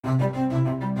Welcome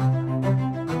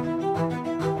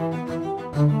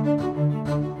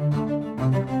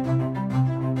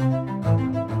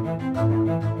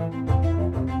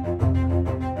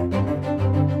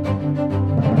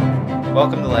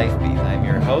to LifeBeat. I'm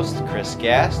your host, Chris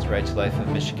Gast, Right to Life of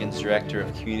Michigan's Director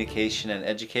of Communication and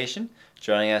Education.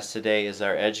 Joining us today is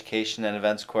our Education and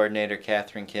Events Coordinator,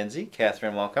 Catherine Kinsey.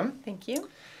 Catherine, welcome. Thank you.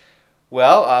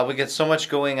 Well, we get so much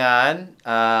going on,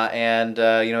 and we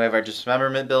have our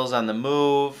dismemberment bills on the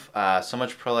move, so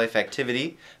much pro-life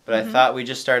activity, but I thought we'd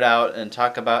just start out and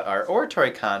talk about our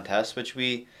oratory contest, which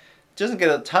doesn't get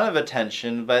a ton of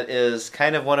attention, but is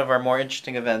kind of one of our more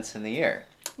interesting events in the year.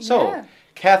 So, Yeah.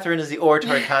 Catherine is the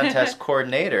oratory contest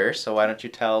coordinator, so why don't you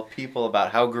tell people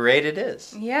about how great it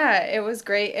is? Yeah, it was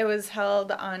great. It was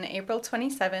held on April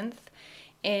 27th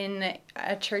in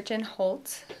a church in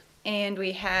Holt, and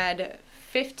we had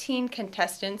 15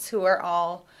 contestants who are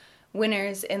all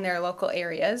winners in their local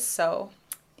areas. So,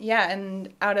 yeah,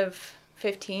 and out of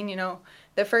 15,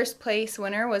 the first place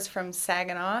winner was from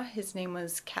Saginaw. His name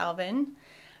was Calvin.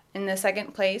 And the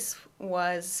second place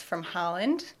was from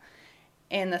Holland.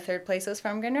 And the third place was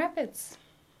from Grand Rapids.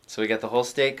 So we got the whole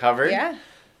state covered. Yeah.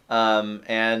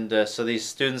 So these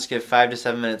students give 5 to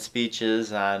 7 minute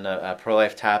speeches on a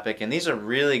pro-life topic, and these are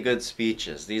really good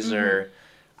speeches. These are,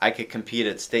 I could compete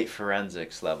at state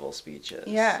forensics level speeches.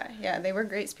 Yeah, they were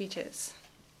great speeches.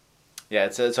 Yeah,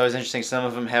 it's always interesting. Some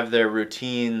of them have their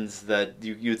routines that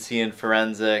you'd see in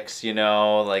forensics,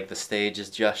 like the stage is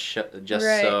just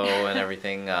Right. so and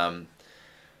everything.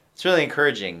 It's really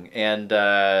encouraging, and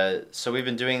so we've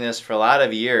been doing this for a lot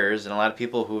of years, and a lot of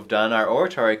people who've done our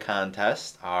oratory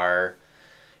contest are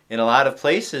in a lot of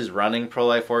places running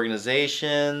pro-life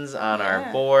organizations on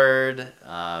our board,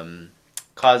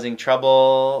 causing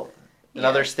trouble in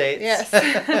other states.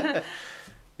 Yes.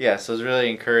 Yeah, so it's really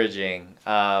encouraging.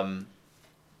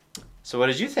 So what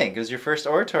did you think? It was your first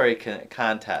oratory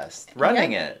contest,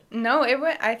 running it. No,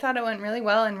 I thought it went really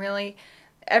well, and really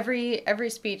every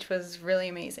speech was really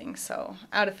amazing. So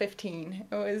out of 15,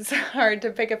 it was hard to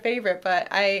pick a favorite, but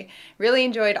I really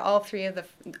enjoyed all three of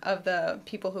the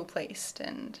people who placed,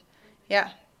 and yeah,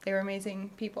 they were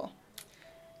amazing people.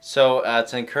 So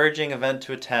it's an encouraging event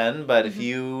to attend, but if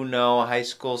you know a high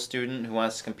school student who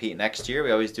wants to compete next year,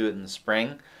 we always do it in the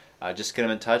spring. Just get them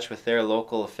in touch with their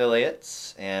local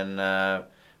affiliates, and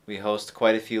we host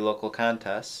quite a few local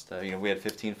contests. We had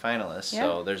 15 finalists,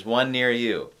 so there's one near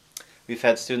you. We've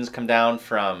had students come down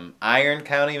from Iron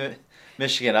County,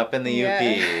 Michigan, up in the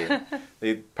UP.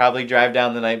 They probably drive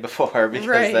down the night before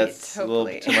because that's a little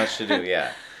too much to do,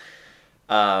 yeah.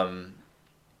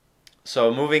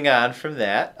 So moving on from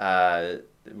that,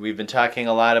 we've been talking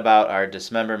a lot about our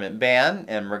dismemberment ban,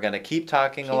 and we're going to keep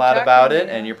talking a lot about it,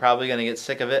 and you're probably going to get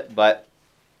sick of it, but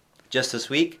just this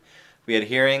week we had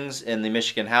hearings in the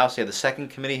Michigan House. We had the second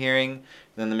committee hearing, and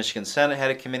then the Michigan Senate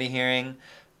had a committee hearing.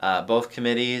 Both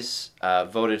committees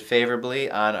voted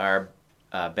favorably on our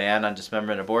ban on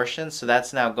dismemberment abortion, so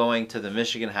that's now going to the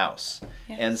Michigan House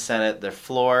and Senate, their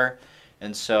floor,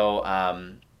 and so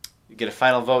you get a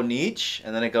final vote in each,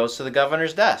 and then it goes to the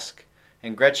governor's desk.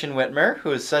 And Gretchen Whitmer,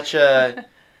 who is such a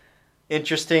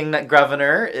interesting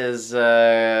governor,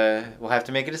 will have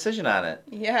to make a decision on it.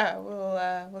 Yeah,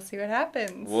 we'll see what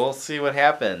happens. We'll see what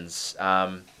happens.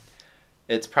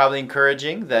 It's probably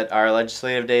encouraging that our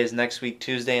legislative day is next week,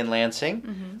 Tuesday, in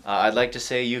Lansing. I'd like to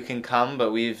say you can come,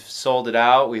 but we've sold it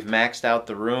out. We've maxed out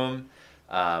the room.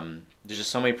 There's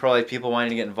just so many pro-life people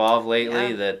wanting to get involved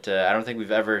lately that I don't think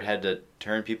we've ever had to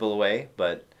turn people away,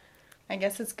 but I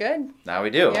guess it's good. Now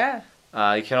we do. Yeah.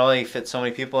 You can only fit so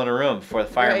many people in a room before the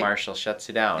fire marshal shuts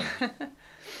you down.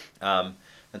 And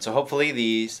so hopefully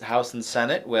the House and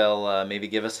Senate will maybe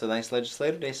give us a nice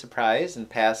legislative day surprise and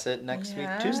pass it next week,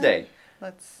 Tuesday.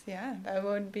 That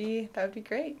would be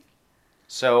great.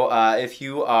 So if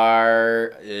you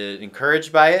are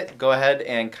encouraged by it, go ahead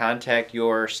and contact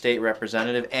your state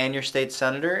representative and your state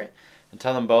senator and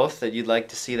tell them both that you'd like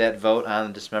to see that vote on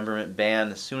the dismemberment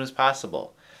ban as soon as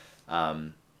possible.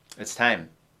 It's time.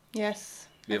 Yes.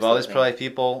 We have all these pro-life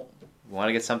people who want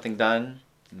to get something done.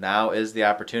 Now is the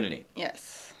opportunity.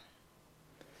 Yes.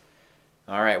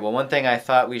 All right. Well, one thing I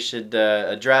thought we should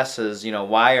address is,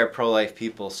 why are pro-life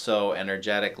people so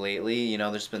energetic lately?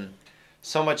 There's been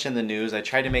so much in the news. I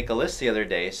tried to make a list the other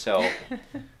day. So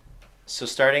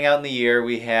starting out in the year,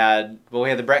 we had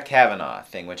the Brett Kavanaugh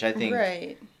thing, which I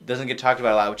think doesn't get talked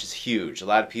about a lot, which is huge. A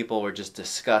lot of people were just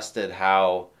disgusted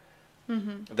how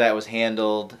that was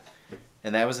handled,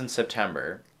 and that was in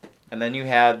September. And then you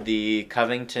had the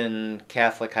Covington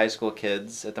Catholic high school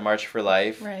kids at the March for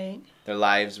Life. Right. Their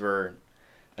lives were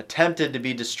attempted to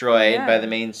be destroyed Yeah. by the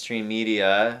mainstream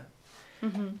media.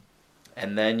 Mm-hmm.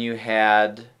 And then you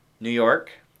had New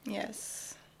York.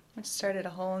 Yes, which started a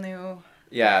whole new.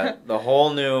 Yeah, a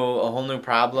whole new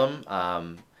problem.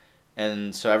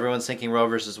 And so everyone's thinking Roe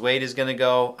versus Wade is going to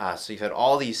go. So you've had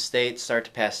all these states start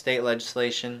to pass state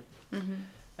legislation. Mm-hmm.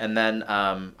 And then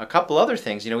a couple other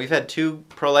things. We've had 2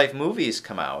 pro-life movies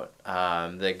come out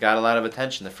that got a lot of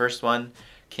attention. The first one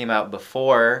came out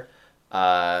before,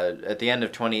 at the end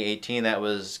of 2018. That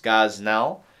was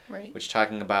Gosnell, Right. which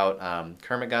talking about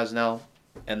Kermit Gosnell.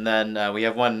 And then we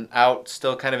have one out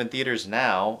still kind of in theaters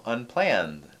now,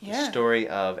 Unplanned, the story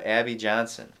of Abby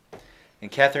Johnson. And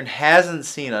Catherine hasn't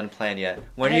seen Unplanned yet.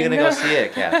 When are you going to go see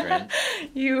it, Catherine?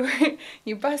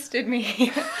 You busted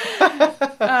me.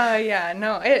 Yeah,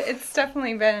 no, it's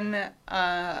definitely been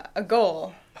a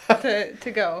goal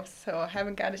to go, so I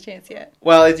haven't got a chance yet.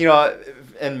 Well,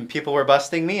 and people were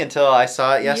busting me until I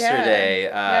saw it yesterday.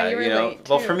 Yeah, you were late,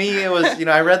 well, too. for me, it was,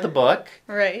 I read the book.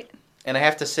 Right. And I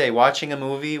have to say, watching a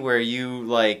movie where you,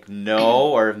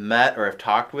 know or have met or have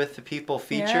talked with the people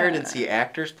featured and see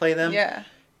actors play them,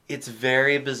 it's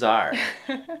very bizarre.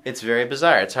 It's very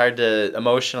bizarre. It's hard to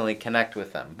emotionally connect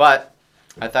with them. But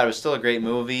I thought it was still a great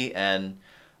movie, and,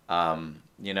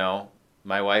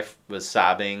 my wife was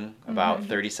sobbing about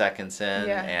 30 seconds in,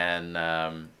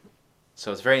 and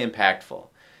so it's very impactful.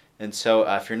 And so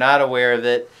if you're not aware of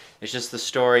it, it's just the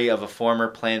story of a former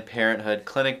Planned Parenthood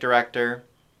clinic director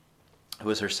who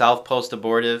was herself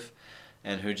post-abortive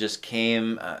and who just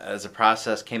came, as a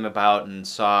process came about and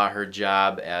saw her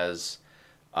job as,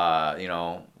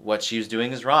 what she was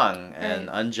doing is wrong and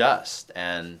unjust,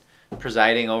 and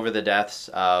presiding over the deaths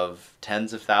of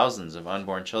tens of thousands of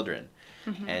unborn children.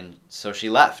 Mm-hmm. And so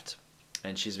she left,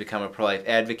 and she's become a pro-life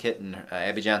advocate, and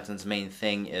Abby Johnson's main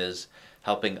thing is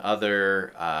helping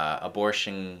other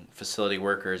abortion facility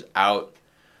workers out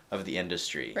of the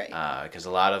industry. Because a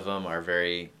lot of them are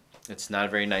it's not a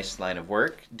very nice line of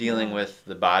work, dealing with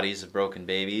the bodies of broken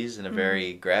babies in a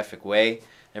very graphic way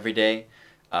every day.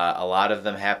 A lot of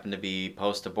them happen to be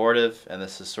post-abortive, and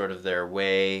this is sort of their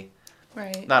way.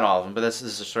 Right. Not all of them, but this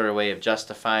is a sort of way of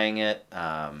justifying it.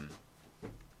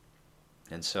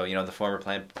 And so, the former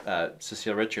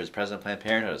Cecile Richards, president of Planned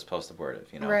Parenthood, is post-abortive.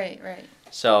 Right.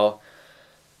 So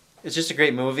it's just a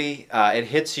great movie. It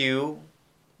hits you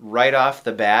right off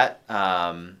the bat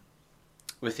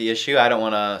with the issue. I don't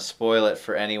want to spoil it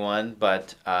for anyone,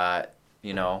 but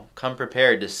come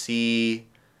prepared to see,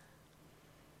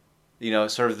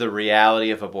 sort of the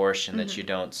reality of abortion that you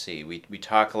don't see. We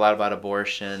talk a lot about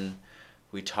abortion.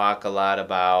 We talk a lot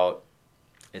about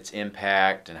its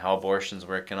impact and how abortions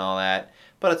work and all that.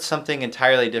 But it's something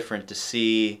entirely different to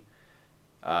see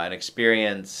and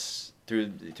experience through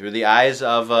the eyes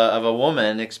of a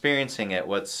woman experiencing it.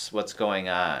 What's going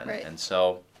on, and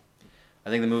so I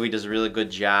think the movie does a really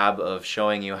good job of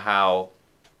showing you how.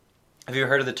 Have you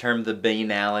heard of the term the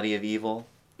banality of evil?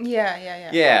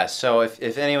 Yeah. Yeah. So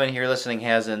if anyone here listening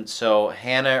hasn't, so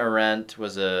Hannah Arendt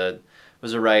was a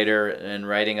writer and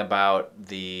writing about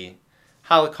the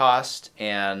Holocaust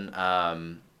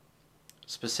and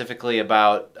specifically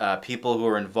about people who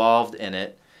were involved in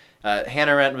it.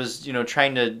 Hannah Arendt was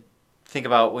trying to think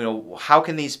about how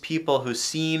can these people who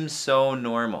seem so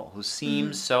normal, who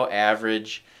seem so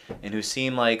average, and who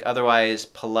seem like otherwise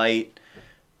polite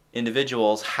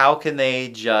individuals, how can they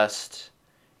just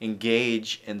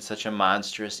engage in such a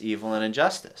monstrous evil and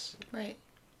injustice? Right.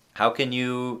 How can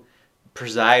you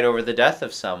preside over the death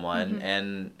of someone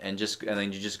and then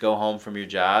you just go home from your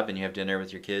job and you have dinner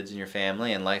with your kids and your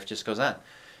family and life just goes on?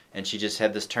 And she just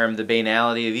had this term, the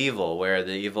banality of evil, where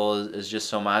the evil is just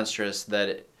so monstrous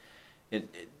that it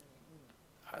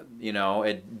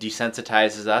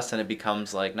desensitizes us and it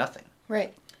becomes like nothing.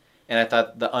 Right. And I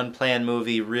thought the Unplanned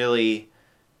movie really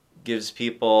gives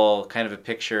people kind of a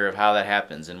picture of how that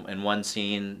happens. In one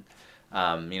scene, they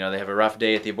have a rough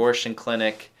day at the abortion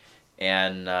clinic,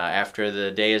 and after the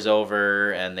day is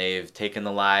over and they've taken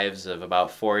the lives of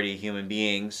about 40 human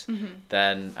beings,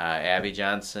 then Abby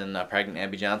Johnson, pregnant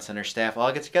Abby Johnson, and her staff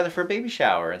all get together for a baby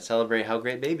shower and celebrate how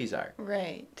great babies are.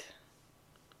 Right.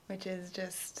 Which is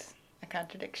just a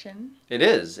contradiction. It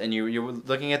is. And you're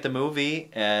looking at the movie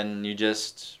and you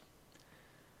just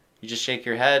shake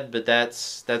your head, but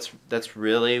that's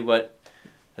really what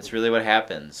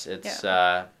happens. It's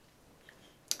an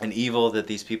evil that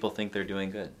these people think they're doing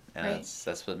good, and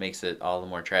that's what makes it all the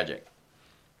more tragic.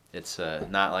 It's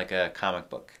not like a comic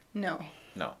book. No.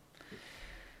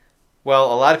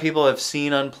 Well, a lot of people have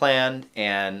seen Unplanned,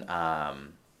 and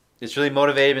it's really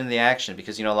motivated in the action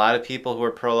because a lot of people who are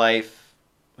pro-life,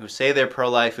 who say they're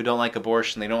pro-life, who don't like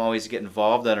abortion, they don't always get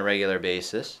involved on a regular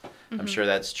basis. I'm sure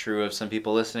that's true of some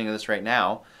people listening to this right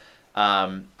now.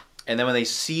 And then when they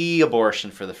see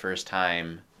abortion for the first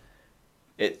time,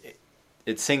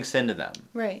 it sinks into them.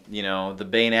 Right. You know, the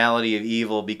banality of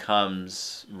evil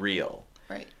becomes real.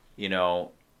 Right. You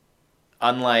know,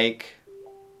 unlike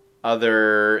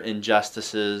other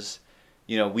injustices,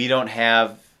 you know, we don't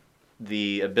have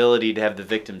the ability to have the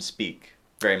victim speak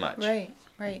very much. Right.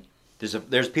 Right.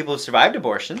 There's people who survived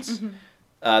abortions.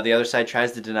 The other side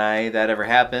tries to deny that ever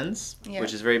happens,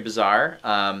 which is very bizarre.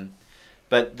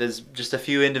 But there's just a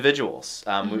few individuals.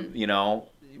 You know,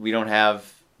 we don't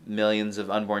have millions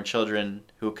of unborn children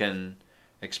who can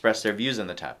express their views on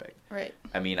the topic. Right.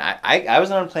 I mean, I was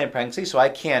an unplanned pregnancy, so I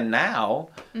can now,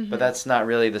 but that's not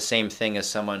really the same thing as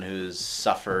someone who's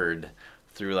suffered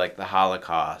through like the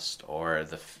Holocaust or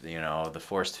the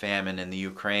forced famine in the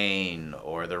Ukraine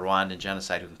or the Rwandan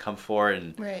genocide, who can come forward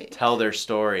and tell their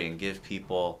story and give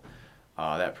people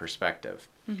that perspective.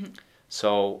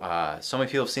 So so many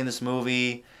people have seen this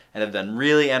movie and have been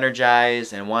really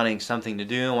energized and wanting something to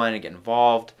do, wanting to get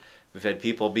involved. We've had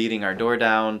people beating our door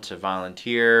down to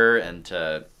volunteer and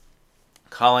to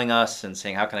calling us and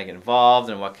saying, how can I get involved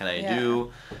and what can I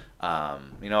do?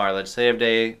 You know, our legislative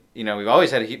day, you know, we've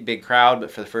always had a big crowd,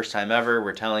 but for the first time ever,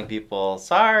 we're telling people,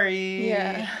 sorry.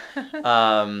 Yeah.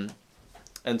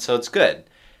 And so it's good.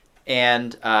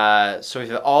 And so we've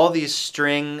had all these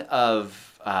string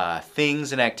of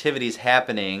things and activities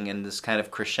happening in this kind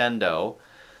of crescendo.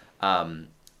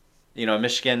 You know,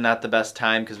 Michigan, not the best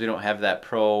time because we don't have that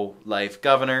pro-life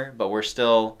governor, but we're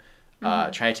still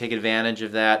trying to take advantage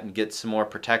of that and get some more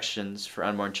protections for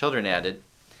unborn children added.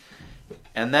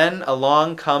 And then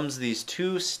along comes these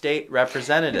two state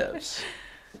representatives.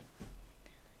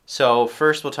 So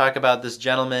first we'll talk about this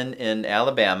gentleman in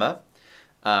Alabama.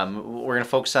 We're going to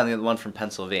focus on the one from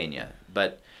Pennsylvania.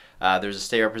 But there's a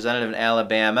state representative in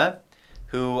Alabama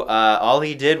who all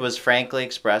he did was frankly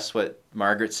express what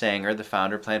Margaret Sanger, the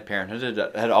founder of Planned Parenthood,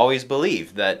 had always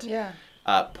believed, that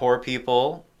poor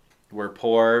people were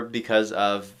poor because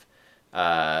of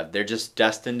they're just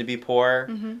destined to be poor.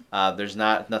 There's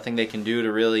nothing they can do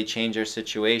to really change their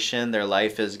situation. Their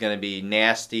life is going to be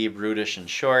nasty, brutish, and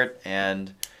short,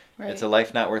 and it's a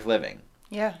life not worth living.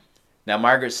 Yeah. Now,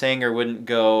 Margaret Sanger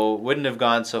wouldn't have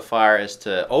gone so far as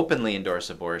to openly endorse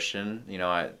abortion. You know,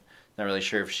 I'm not really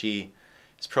sure if she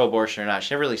is pro-abortion or not.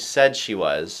 She never really said she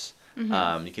was.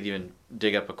 You could even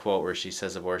dig up a quote where she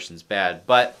says abortion's bad.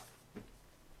 But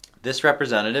this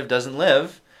representative doesn't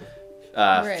live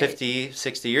 50,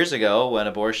 60 years ago when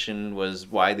abortion was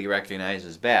widely recognized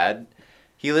as bad.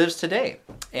 He lives today.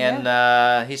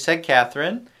 And he said,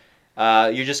 Catherine,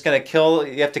 you're just going to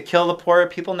you have to kill the poor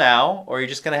people now, or you're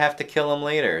just going to have to kill them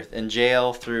later in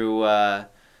jail through,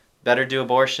 better do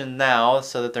abortion now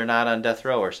so that they're not on death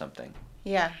row or something.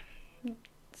 Yeah.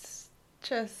 It's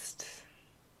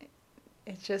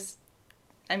just,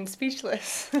 I'm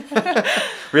speechless.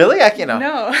 Really?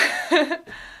 No.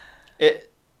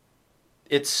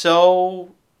 It's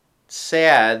so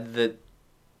sad that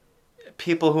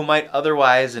people who might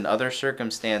otherwise, in other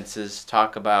circumstances,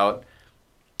 talk about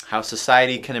how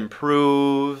society can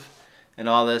improve and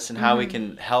all this and how we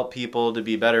can help people to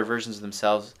be better versions of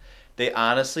themselves, they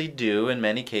honestly do, in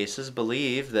many cases,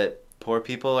 believe that poor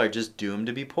people are just doomed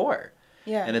to be poor.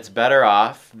 Yeah. And it's better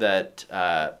off that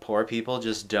poor people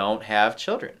just don't have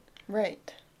children.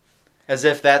 Right. As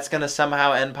if that's going to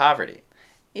somehow end poverty.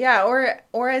 Yeah,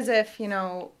 or as if, you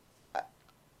know,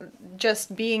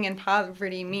 just being in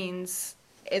poverty means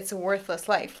it's a worthless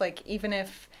life. Like, even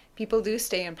if people do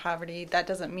stay in poverty, that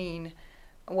doesn't mean,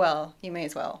 well, you may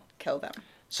as well kill them.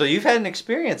 So you've had an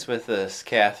experience with this,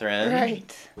 Catherine.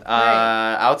 Right.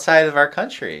 Outside of our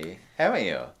country, haven't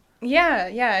you? Yeah,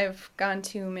 I've gone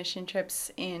to mission trips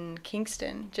in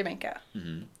Kingston, Jamaica.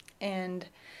 And,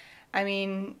 I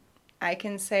mean, I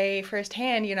can say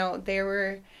firsthand, you know, there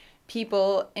were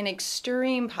people in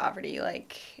extreme poverty,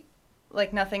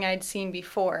 like nothing I'd seen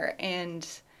before, and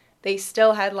they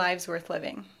still had lives worth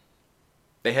living.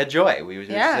 They had joy, we would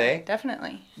say. Yeah,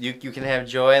 definitely. You can have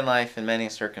joy in life in many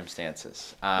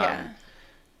circumstances.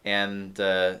 And,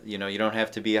 you know, you don't have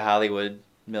to be a Hollywood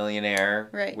millionaire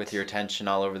with your attention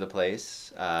all over the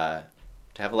place to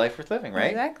have a life worth living,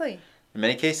 right? Exactly. In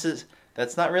many cases,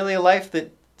 that's not really a life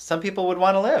that some people would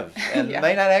want to live, and it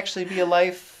might not actually be a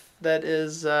life that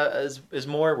is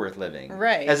more worth living.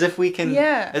 Right. As if we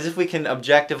can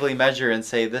objectively measure and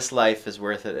say this life is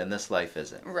worth it and this life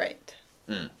isn't. Right.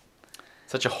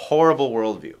 Such a horrible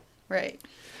worldview. Right.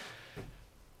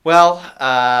 Well,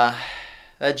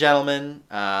 that gentleman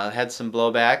had some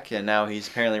blowback, and now he's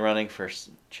apparently running for. He's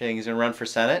going to run for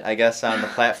Senate, I guess, on the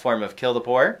platform of kill the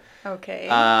poor. Okay.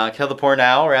 Kill the poor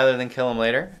now rather than kill them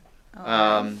later.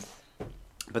 Right.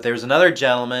 But there's another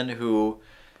gentleman who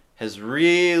has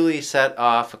really set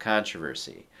off a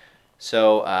controversy.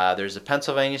 So there's a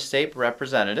Pennsylvania state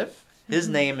representative. His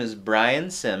name is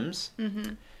Brian Sims.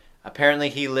 Mm-hmm. Apparently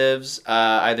he lives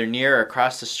either near or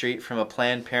across the street from a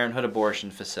Planned Parenthood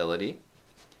abortion facility.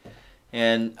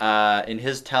 And in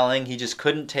his telling, he just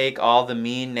couldn't take all the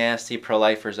mean, nasty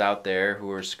pro-lifers out there who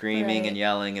were screaming and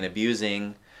yelling and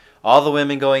abusing all the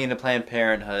women going into Planned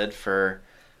Parenthood for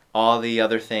all the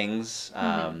other things,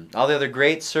 all the other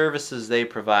great services they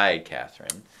provide,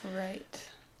 Catherine. Right.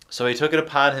 So he took it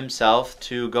upon himself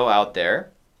to go out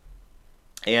there.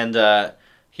 And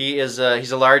he's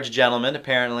a large gentleman.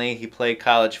 Apparently, he played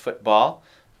college football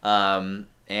and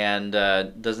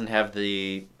doesn't have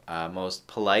the most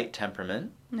polite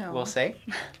temperament, we'll say.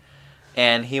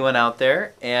 And he went out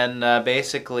there and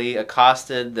basically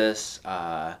accosted this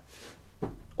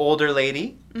older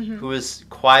lady who was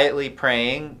quietly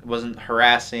praying, wasn't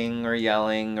harassing or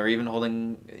yelling or even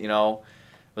holding,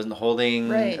 wasn't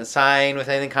holding a sign with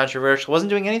anything controversial, wasn't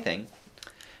doing anything.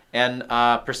 And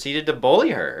proceeded to bully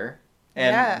her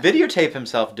and videotape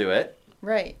himself do it.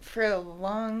 Right, for a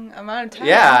long amount of time.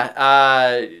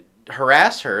 Yeah,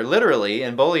 harass her, literally,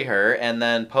 and bully her, and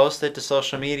then post it to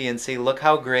social media and say, look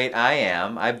how great I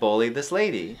am. I bullied this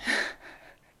lady.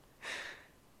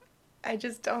 I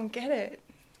just don't get it.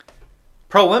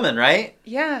 Pro-women, right?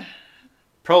 Yeah.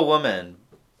 Pro-woman.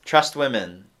 Trust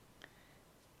women.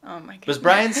 Oh, my goodness. Was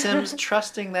Brian Sims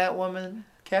trusting that woman,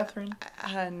 Catherine?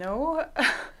 No.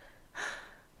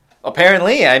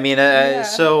 Apparently. I mean,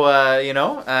 so,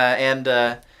 and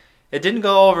it didn't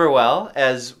go over well,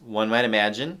 as one might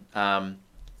imagine.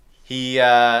 He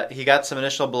got some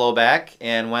initial blowback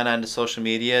and went onto social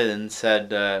media and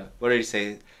said, what did he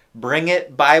say? Bring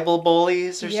it, Bible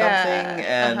bullies or something.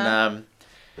 And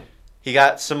he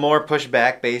got some more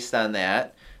pushback based on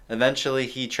that. Eventually,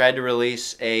 he tried to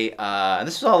release and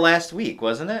this was all last week,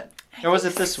 wasn't it? Or was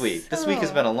it this week? So. This week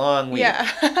has been a long week. Yeah,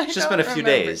 it's just been a few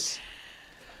days.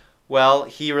 Well,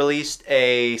 he released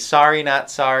a sorry,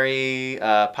 not sorry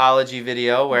apology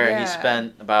video where he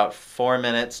spent about 4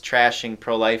 minutes trashing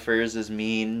pro-lifers as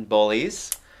mean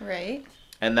bullies. Right.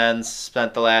 And then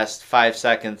spent the last 5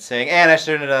 seconds saying, and I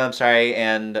shouldn't have done it, I'm sorry.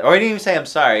 Or he didn't even say I'm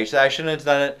sorry. He said, I shouldn't have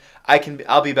done it.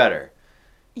 I'll be better.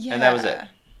 Yeah. And that was it.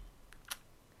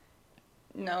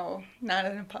 No, not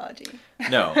an apology.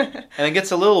 No. And it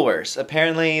gets a little worse.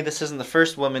 Apparently, this isn't the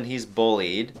first woman he's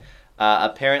bullied.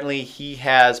 Apparently, he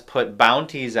has put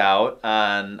bounties out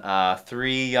on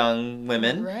 3 young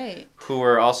women who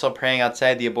were also praying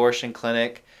outside the abortion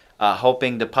clinic,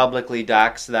 hoping to publicly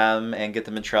dox them and get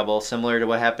them in trouble, similar to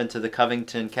what happened to the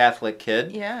Covington Catholic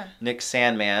kid, Nick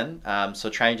Sandman. So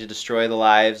trying to destroy the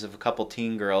lives of a couple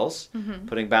teen girls,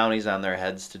 putting bounties on their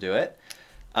heads to do it.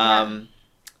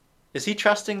 Is he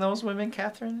trusting those women,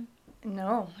 Catherine?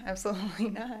 No, absolutely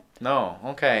not. No,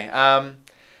 okay.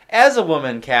 As a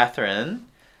woman, Catherine,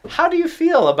 how do you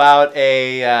feel about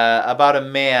a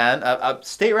man, a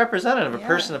state representative, a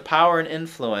person of power and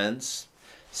influence,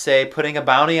 say, putting a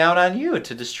bounty out on you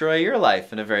to destroy your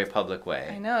life in a very public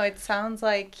way? I know. It sounds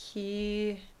like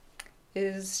he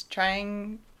is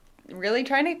really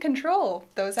trying to control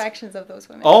those actions of those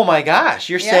women. Oh my gosh,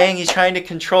 you're saying he's trying to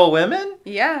control women?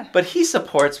 Yeah. But he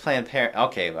supports Planned Parenthood.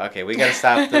 Okay, we got to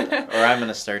stop, or I'm going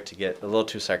to start to get a little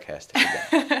too sarcastic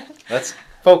again. Let's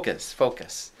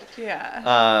focus.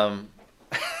 Yeah.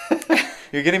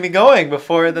 You're getting me going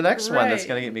before the next one that's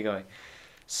going to get me going.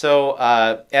 So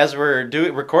as we're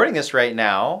recording this right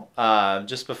now,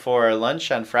 just before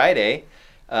lunch on Friday,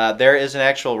 there is an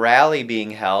actual rally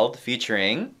being held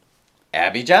featuring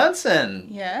Abby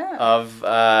Johnson, of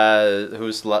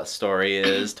whose story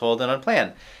is told in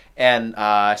Unplanned. And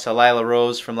I saw Lila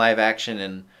Rose from Live Action,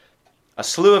 and a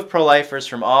slew of pro-lifers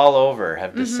from all over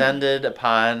have descended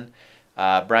upon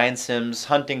Brian Sims'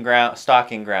 stalking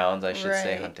grounds, I should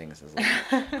say.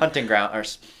 Hunting ground, or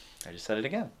I just said it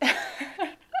again.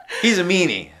 He's a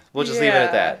meanie. We'll just leave it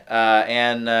at that.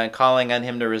 And calling on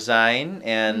him to resign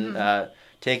and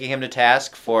taking him to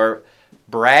task for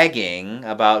bragging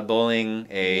about bullying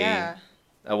a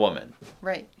woman.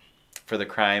 Right. For the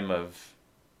crime of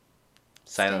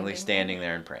silently standing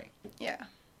there and praying. Yeah.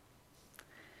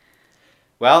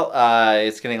 Well,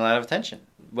 it's getting a lot of attention.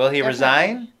 Will he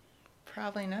resign?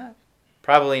 Probably not.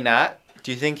 Probably not.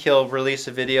 Do you think he'll release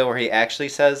a video where he actually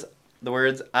says the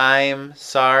words, I'm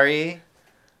sorry?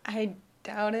 I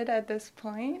doubt it at this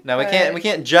point. Now, we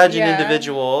can't judge an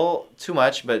individual too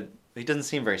much, but He doesn't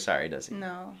seem very sorry, does he?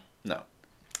 No. No.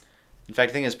 In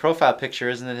fact, I think his profile picture,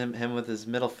 isn't it him with his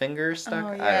middle finger stuck?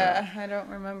 Oh, yeah. I don't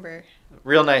remember.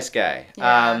 Real nice guy.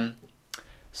 Yeah.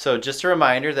 So just a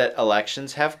reminder that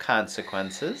elections have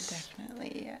consequences.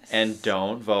 Definitely, yes. And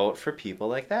don't vote for people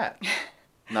like that.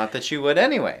 Not that you would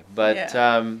anyway, but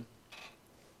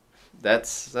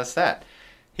that's that.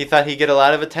 He thought he'd get a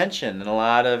lot of attention and a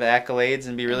lot of accolades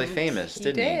and be really famous,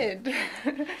 didn't he? He did.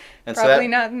 And Probably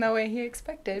not in the way he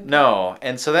expected. No,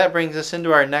 and so that brings us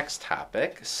into our next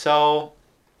topic. So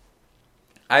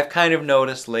I've kind of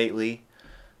noticed lately,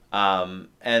 and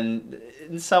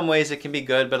in some ways it can be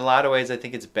good, but in a lot of ways I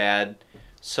think it's bad.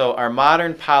 So our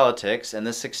modern politics, and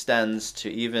this extends to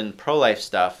even pro-life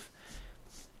stuff,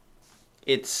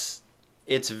 it's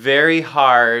very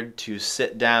hard to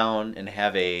sit down and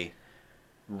have a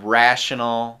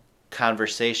rational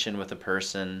conversation with a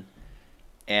person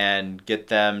and get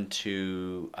them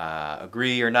to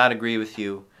agree or not agree with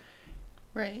you.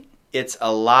 Right. It's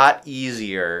a lot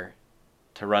easier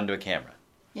to run to a camera.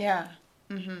 Yeah.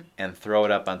 Mm-hmm. And throw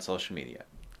it up on social media.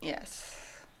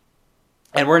 Yes.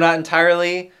 And we're not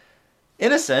entirely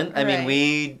innocent. I Right.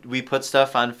 mean, we put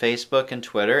stuff on Facebook and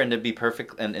Twitter and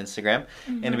Instagram.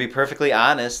 And to be perfectly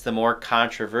honest, the more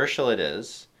controversial it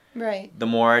is, right, the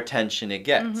more attention it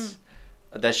gets.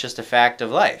 That's just a fact of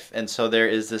life. And so there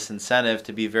is this incentive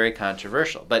to be very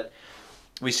controversial. But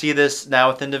we see this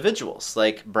now with individuals.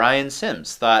 Like Brian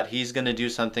Sims thought he's going to do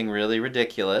something really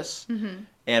ridiculous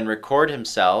and record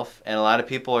himself. And a lot of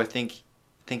people are thinking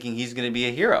he's going to be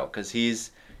a hero because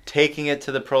he's taking it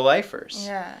to the pro-lifers.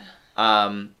 Yeah.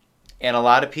 And a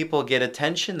lot of people get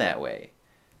attention that way.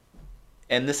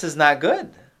 And this is not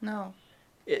good. No.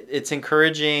 It's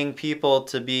encouraging people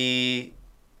to be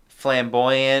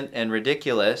flamboyant and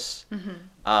ridiculous.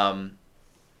 How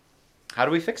do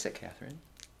we fix it, Catherine?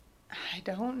 I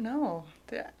don't know.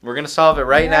 We're going to solve it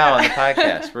right now on the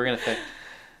podcast. We're going to fix.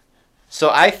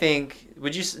 So I think, do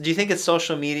you think it's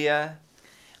social media?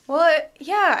 Well,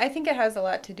 yeah, I think it has a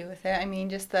lot to do with it. I mean,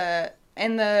 just I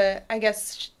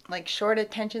guess, like short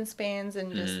attention spans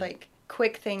and just like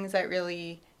quick things that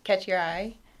really catch your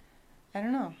eye. I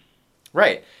don't know.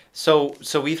 Right. So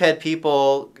we've had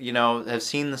people, have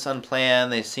seen this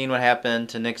Unplanned. They've seen what happened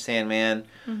to Nick Sandman.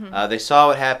 They saw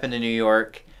what happened in New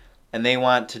York, and they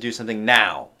want to do something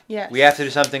now. Yes. We have to do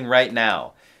something right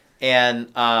now.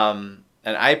 And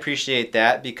I appreciate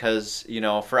that because,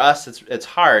 for us it's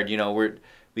hard.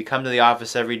 We come to the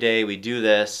office every day. We do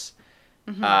this,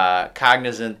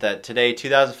 cognizant that today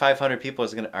 2,500 people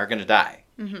are going to die.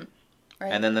 Right.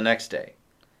 And then the next day,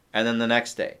 and then the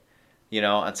next day.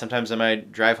 And sometimes I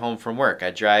might drive home from work.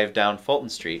 I drive down Fulton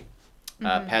Street,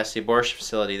 past the abortion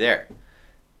facility there.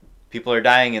 People are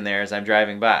dying in there as I'm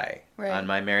driving by on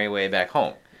my merry way back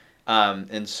home.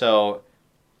 And so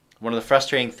one of the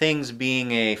frustrating things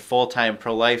being a full-time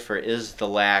pro-lifer is the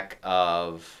lack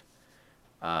of,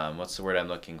 what's the word I'm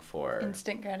looking for?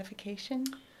 Instant gratification?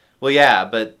 Well, yeah,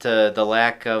 but the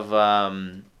lack of,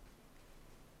 well,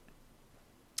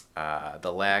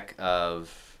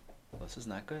 this is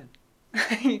not good.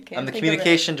 I'm the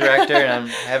communication director, and I'm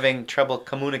having trouble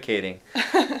communicating.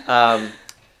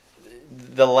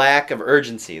 The lack of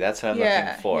urgency, that's what I'm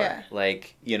looking for. Yeah.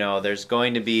 Like, there's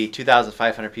going to be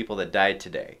 2,500 people that died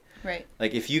today. Right.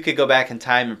 Like, if you could go back in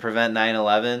time and prevent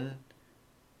 9/11,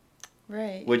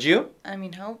 right. Would you? I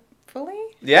mean, hopefully.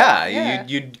 Yeah.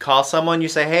 You'd call someone, you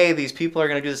say, hey, these people are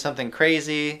going to do something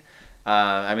crazy.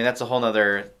 I mean, that's a whole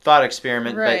nother thought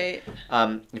experiment. Right.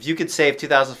 But if you could save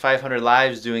 2,500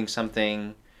 lives doing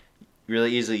something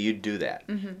really easily, you'd do that.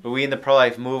 But we in the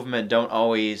pro-life movement don't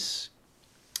always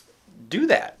do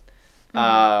that.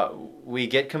 We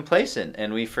get complacent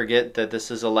and we forget that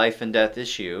this is a life and death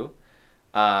issue.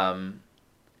 It's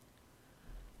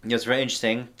very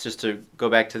interesting, just to go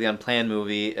back to the Unplanned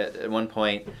movie. At one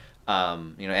point,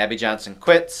 Abby Johnson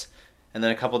quits. And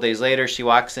then a couple days later, she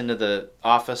walks into the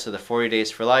office of the 40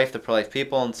 Days for Life, the pro-life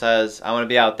people, and says, I want to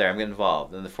be out there. I'm getting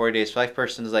involved. And the 40 Days for Life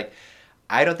person is like,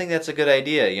 I don't think that's a good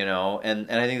idea, And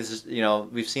I think this is,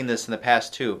 we've seen this in the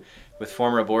past, too, with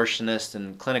former abortionists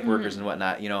and clinic workers and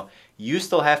whatnot. You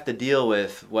still have to deal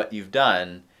with what you've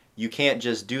done. You can't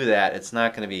just do that. It's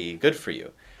not going to be good for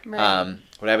you. Right.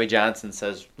 What Abby Johnson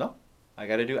says, no, I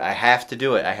have to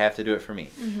do it. I have to do it for me.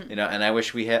 And I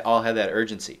wish we all had that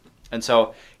urgency. And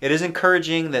so it is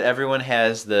encouraging that everyone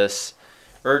has this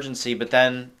urgency, but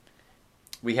then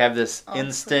we have this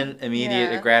instant,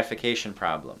 immediate gratification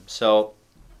problem. So,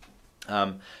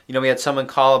 we had someone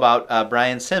call about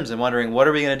Brian Sims and wondering, what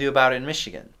are we going to do about it in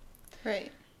Michigan? Right.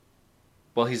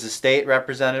 Well, he's a state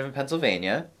representative in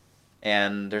Pennsylvania,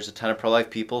 and there's a ton of pro-life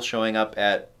people showing up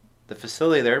at the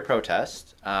facility there to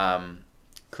protest,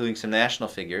 including some national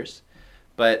figures,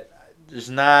 but there's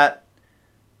not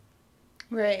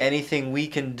anything we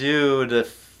can do to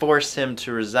force him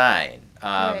to resign.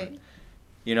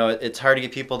 You know, it's hard to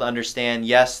get people to understand,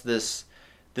 yes, this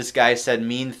guy said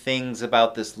mean things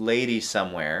about this lady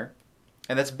somewhere,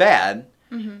 and that's bad,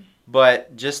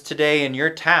 but just today in your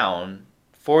town,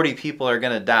 40 people are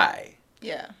going to die.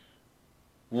 Yeah.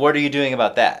 What are you doing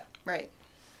about that? Right.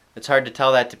 It's hard to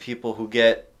tell that to people who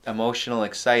get emotional,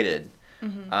 excited.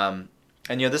 And,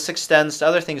 you know, this extends to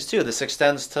other things, too. This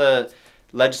extends to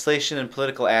legislation and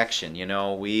political action. You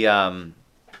know, and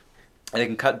it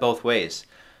can cut both ways.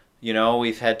 You know,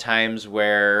 we've had times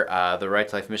where the Right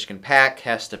to Life Michigan PAC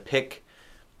has to pick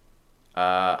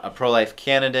a pro-life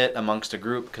candidate amongst a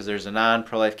group because there's a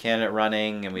non-pro-life candidate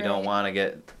running, and we don't want to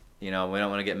get, you know, we don't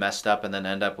want to get messed up and then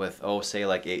end up with, say,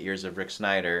 like 8 years of Rick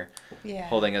Snyder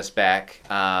holding us back.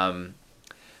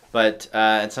 But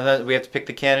and sometimes we have to pick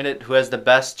the candidate who has the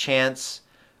best chance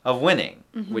of winning,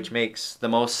 which makes the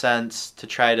most sense to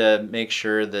try to make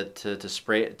sure that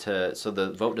so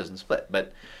the vote doesn't split.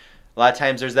 But a lot of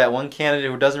times there's that one candidate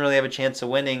who doesn't really have a chance of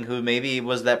winning, who maybe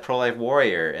was that pro-life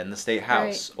warrior in the state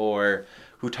house, or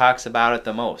who talks about it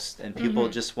the most, and people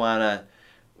just want to,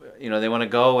 you know, they want to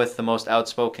go with the most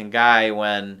outspoken guy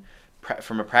when,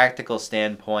 from a practical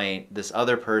standpoint, this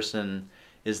other person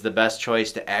is the best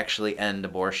choice to actually end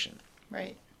abortion.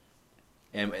 Right.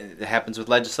 And it happens with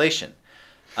legislation.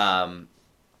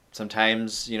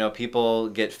 Sometimes, you know, people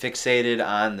get fixated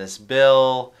on this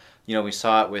bill. You know, we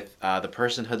saw it with the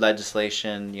personhood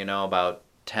legislation, you know, about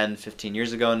 10, 15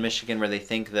 years ago in Michigan, where they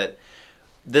think that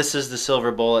this is the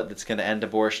silver bullet that's going to end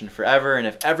abortion forever, and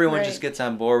if everyone just gets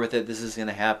on board with it, this is going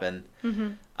to happen.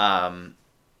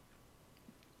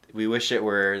 We wish there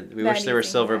were a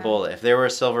silver bullet. If there were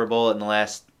a silver bullet in the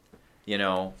last, you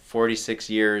know, 46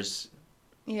 years,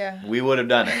 we would have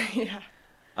done it.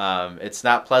 It's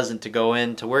not pleasant to go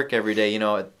in to work every day. You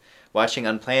know, watching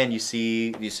Unplanned, you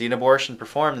see an abortion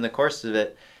performed in the course of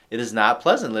it. It is not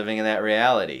pleasant living in that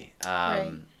reality.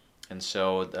 And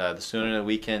so the sooner that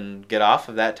we can get off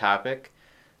of that topic,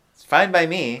 it's fine by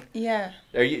me. Yeah.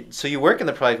 So you work in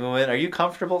the pro-life movement. Are you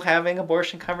comfortable having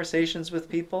abortion conversations with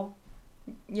people?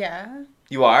 Yeah.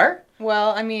 You are? Well,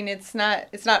 I mean, it's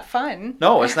not fun.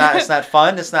 No, it's not. It's not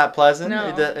fun. It's not pleasant.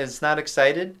 No. It's not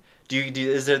excited.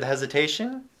 Is there the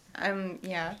hesitation?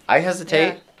 Yeah. I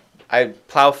hesitate. Yeah. I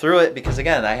plow through it because,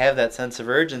 again, I have that sense of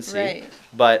urgency. Right.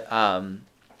 But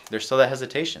there's still that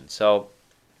hesitation. So,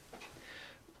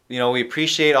 you know, we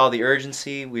appreciate all the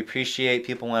urgency. We appreciate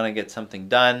people want to get something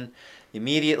done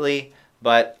immediately.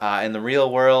 But in the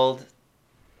real world,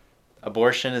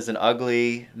 abortion is an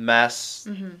ugly mess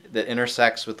that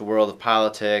intersects with the world of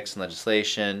politics and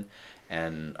legislation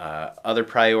and other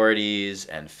priorities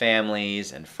and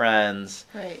families and friends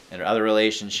and other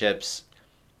relationships.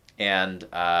 And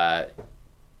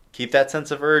keep that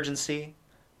sense of urgency,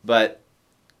 but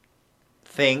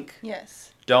think. Yes.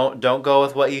 Don't go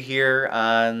with what you hear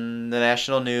on the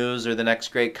national news or the next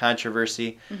great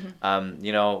controversy.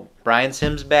 You know, Brian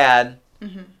Sims bad,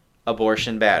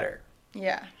 abortion badder.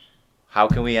 Yeah. How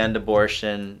can we end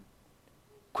abortion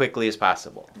quickly as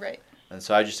possible? Right. And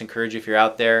so I just encourage you, if you're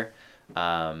out there,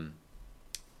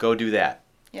 go do that.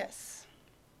 Yes.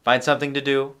 Find something to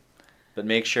do, but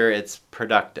make sure it's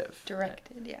productive.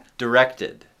 Directed, yeah.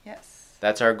 Directed. Yes.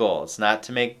 That's our goal. It's not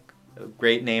to make a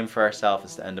great name for ourselves,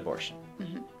 it's to end abortion.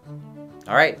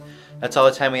 All right. That's all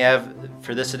the time we have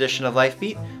for this edition of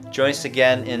LifeBeat. Join us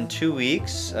again in 2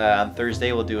 weeks. On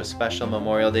Thursday, we'll do a special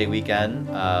Memorial Day weekend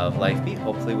of LifeBeat,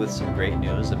 hopefully with some great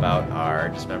news about our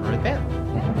dismemberment ban.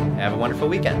 Have a wonderful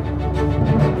weekend.